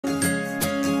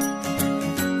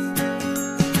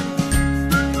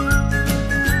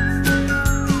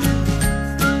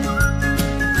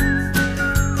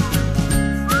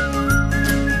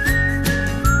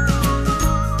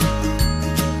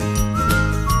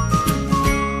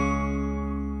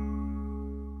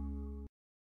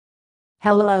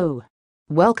Hello.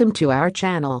 Welcome to our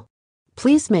channel.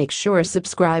 Please make sure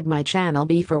subscribe my channel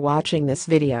before watching this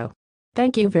video.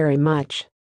 Thank you very much.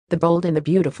 The Bold and the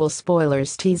Beautiful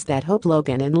spoilers tease that Hope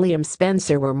Logan and Liam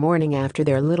Spencer were mourning after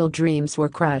their little dreams were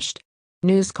crushed.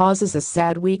 News causes a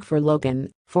sad week for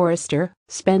Logan, Forrester,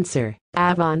 Spencer,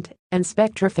 Avant, and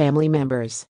Spectra family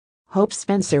members. Hope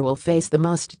Spencer will face the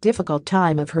most difficult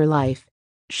time of her life.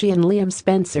 She and Liam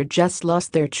Spencer just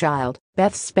lost their child,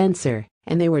 Beth Spencer,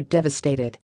 and they were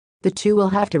devastated. The two will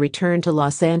have to return to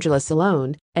Los Angeles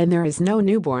alone, and there is no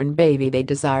newborn baby they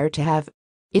desire to have.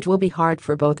 It will be hard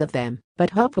for both of them,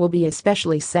 but Hope will be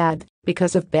especially sad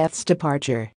because of Beth's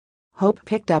departure. Hope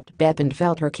picked up Beth and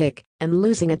felt her kick, and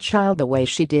losing a child the way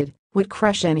she did would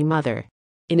crush any mother.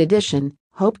 In addition,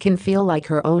 Hope can feel like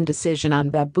her own decision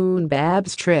on Baboon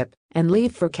Bab's trip and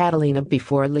leave for Catalina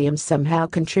before Liam somehow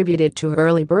contributed to her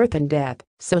early birth and death,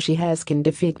 so she can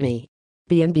defeat me.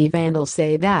 B&B Vandals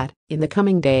say that, in the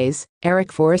coming days,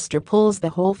 Eric Forrester pulls the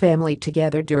whole family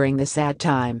together during the sad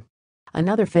time.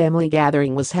 Another family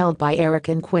gathering was held by Eric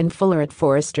and Quinn Fuller at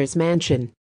Forrester's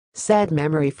mansion. Sad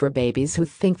memory for babies who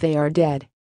think they are dead.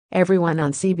 Everyone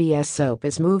on CBS Soap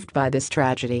is moved by this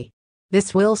tragedy.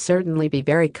 This will certainly be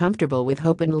very comfortable with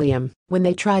Hope and Liam when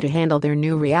they try to handle their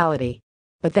new reality.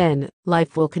 But then,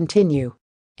 life will continue.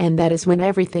 And that is when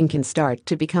everything can start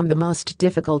to become the most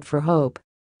difficult for Hope.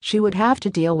 She would have to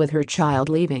deal with her child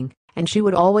leaving, and she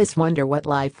would always wonder what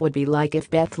life would be like if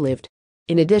Beth lived.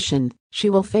 In addition,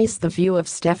 she will face the view of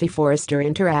Steffi Forrester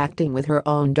interacting with her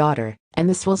own daughter, and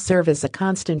this will serve as a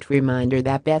constant reminder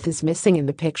that Beth is missing in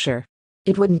the picture.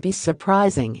 It wouldn't be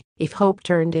surprising if Hope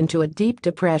turned into a deep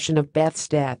depression of Beth's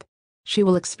death. She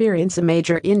will experience a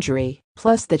major injury,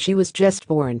 plus that she was just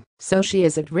born, so she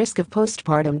is at risk of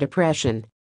postpartum depression.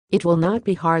 It will not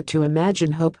be hard to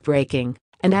imagine Hope breaking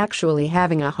and actually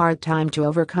having a hard time to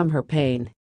overcome her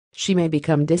pain. She may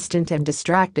become distant and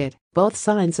distracted, both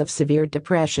signs of severe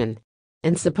depression.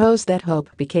 And suppose that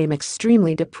Hope became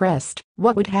extremely depressed,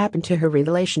 what would happen to her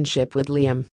relationship with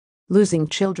Liam? Losing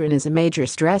children is a major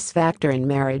stress factor in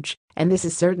marriage, and this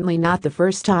is certainly not the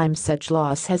first time such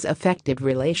loss has affected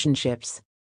relationships.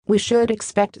 We should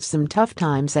expect some tough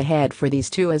times ahead for these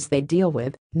two as they deal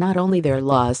with not only their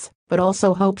loss, but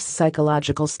also Hope's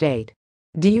psychological state.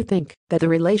 Do you think that the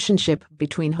relationship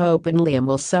between Hope and Liam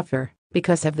will suffer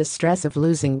because of the stress of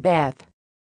losing Beth?